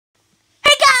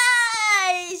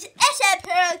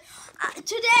Shepherd.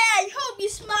 Today I hope you're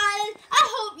smiling. I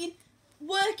hope you're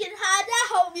working hard. I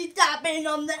hope you're dabbing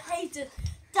on the haters.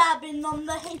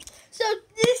 So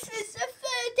this is the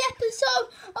third episode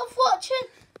of watching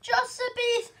Just the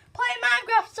Beast play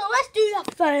Minecraft. So let's do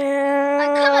that first.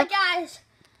 Come on, guys.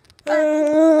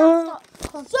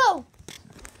 Stop. So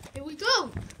here we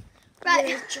go. Right,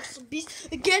 it's Just the Beast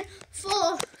again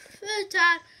for third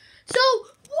time. So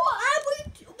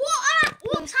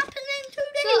what's happening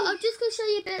today? So I'm just going to show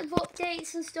you a bit of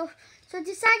updates and stuff. So I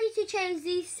decided to change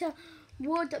these to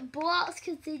wood blocks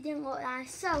because they didn't look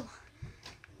nice. So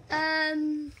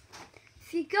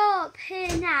if you go up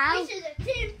here now, This is a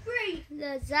team 3.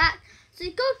 there's that. So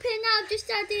you go up here now.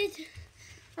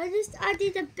 I just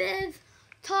added a bit of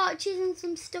torches and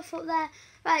some stuff up there.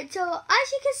 Right, so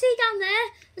as you can see down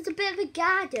there, there's a bit of a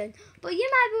garden. But you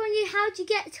might be wondering, how'd you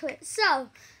get to it? So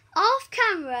off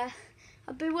camera,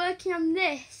 I've been working on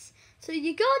this. So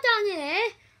you go down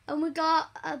here, and we got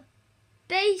a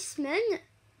basement.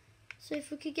 So if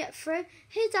we could get through,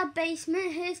 here's our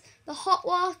basement. Here's the hot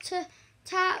water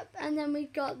tap, and then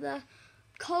we've got the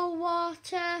cold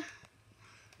water.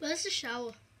 Where's the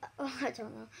shower? Oh, I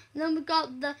don't know. And then we've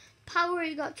got the power.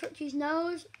 You got to touch his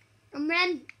nose, and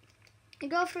then you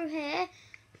go through here.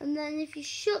 And then if you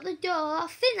shut the door, I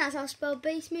think that's how to spell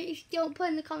basement. If you don't, put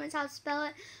in the comments how to spell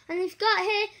it. And if you've got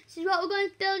here, this is what we're going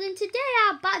to build in today,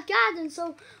 our back garden.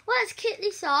 So let's kick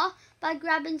this off by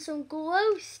grabbing some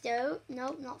glowstone.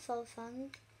 No, not soul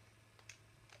sand.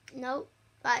 No.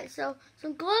 Right, so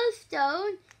some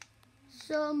glowstone,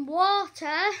 some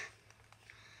water,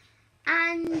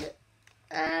 and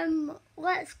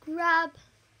let's grab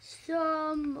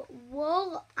some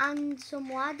wool and some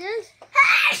ladders.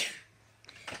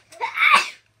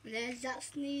 There's that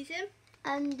sneezing.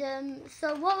 And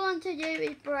so what we want to do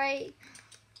is break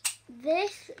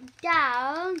this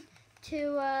down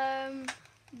to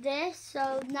this,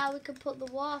 so now we can put the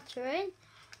water in.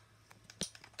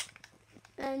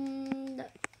 And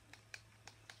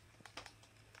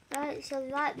right, so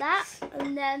like that,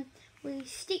 and then we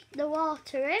stick the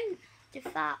water in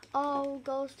if that all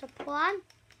goes to plan.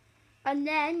 And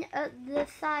then at the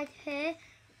side here,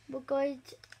 we're going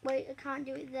to wait. I can't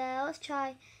do it there. Let's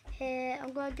try here.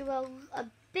 I'm going to do a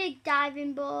big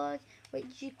diving board,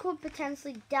 which you could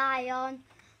potentially die on,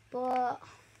 but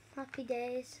happy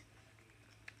days.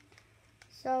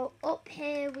 So up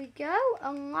here we go,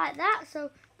 and like that. So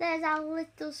there's our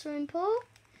little swimming pool.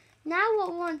 Now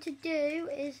what we want to do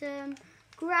is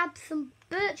grab some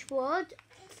birch wood,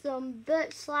 some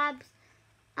birch slabs,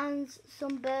 and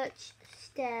some birch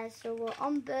stairs. So we're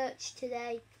on birch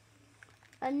today.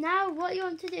 And now what you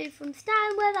want to do, from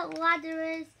starting where that ladder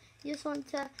is, you just want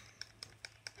to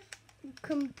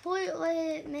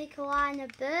completely make a line of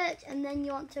birch, and then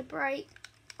you want to break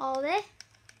all this.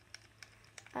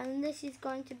 And this is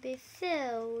going to be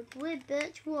filled with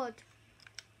birch wood.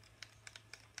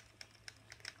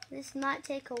 This might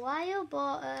take a while,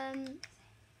 but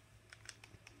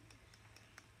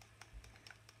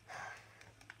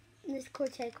this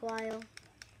could take a while.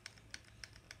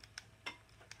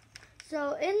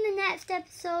 So in the next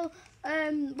episode,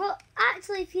 well,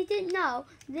 actually, if you didn't know,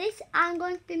 I'm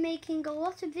going to be making a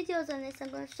lot of videos on this. I'm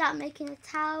going to start making a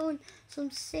town,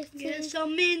 some cities. Yeah, so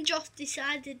me and Josh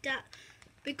decided that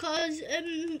because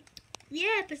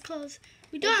because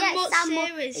we don't have much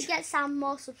series. It gets Sam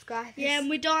more subscribers. Yeah, and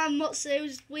we don't have much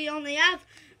series. We only have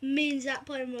me and Zach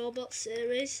playing Roblox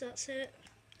series. That's it.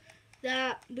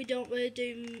 That we don't really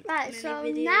do. Right, many so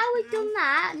videos now we've done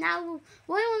that. Now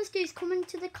what I want to do is come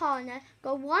into the corner,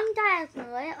 go one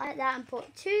diagonally like that, and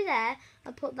put 2 there,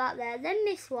 and put that there. Then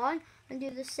this one, and do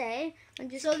the same,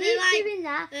 and just so keep like, doing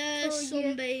that.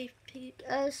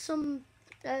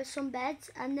 Some beds,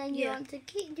 and then you want to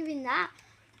keep doing that,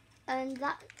 and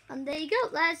there you go.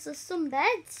 There's the sun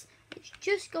beds. It's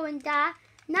just going down.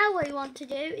 Now what you want to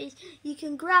do is you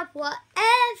can grab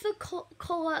whatever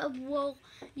colour of wool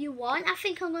you want. I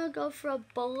think I'm going to go for a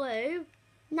blue.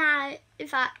 Now, in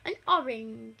fact, an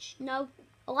orange. No,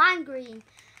 a lime green.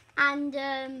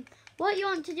 And what you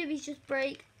want to do is just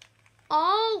break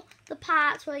all the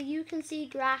parts where you can see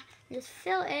grass and just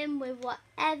fill it in with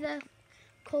whatever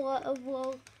colour of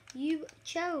wool you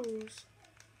chose.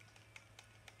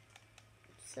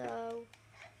 So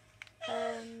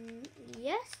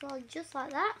yes, well, just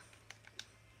like that.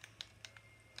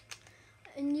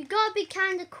 And you gotta be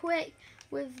kind of quick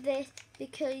with this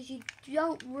because you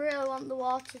don't really want the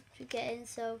water to get in,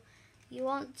 so you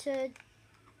want to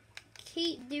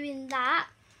keep doing that.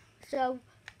 So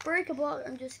break a block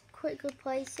and just quickly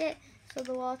place it so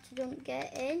the water don't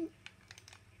get in,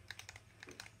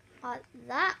 like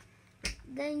that.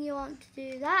 Then you want to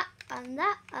do that, and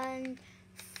that and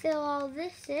fill all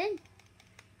this in.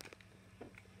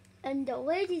 And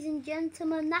ladies and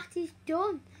gentlemen, that is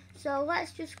done. So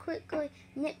let's just quickly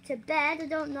nip to bed. I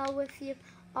don't know if you've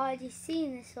already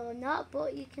seen this or not,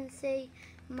 but you can see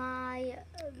my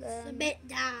it's a bit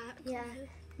dark. Yeah,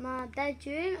 my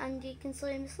bedroom, and you can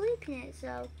see me sleeping in it.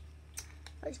 So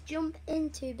let's jump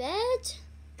into bed.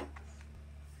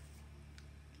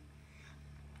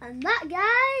 And that,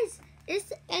 guys, is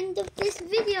the end of this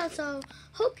video. So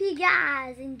hope you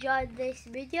guys enjoyed this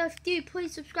video. If you do,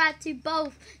 please subscribe to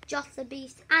both Joss the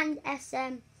Beast and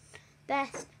SM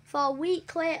Best for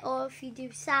weekly, or if you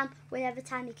do Sam, whenever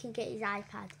time he can get his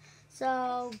iPad.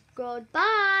 So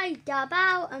goodbye, dab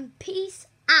out, and peace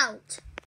out.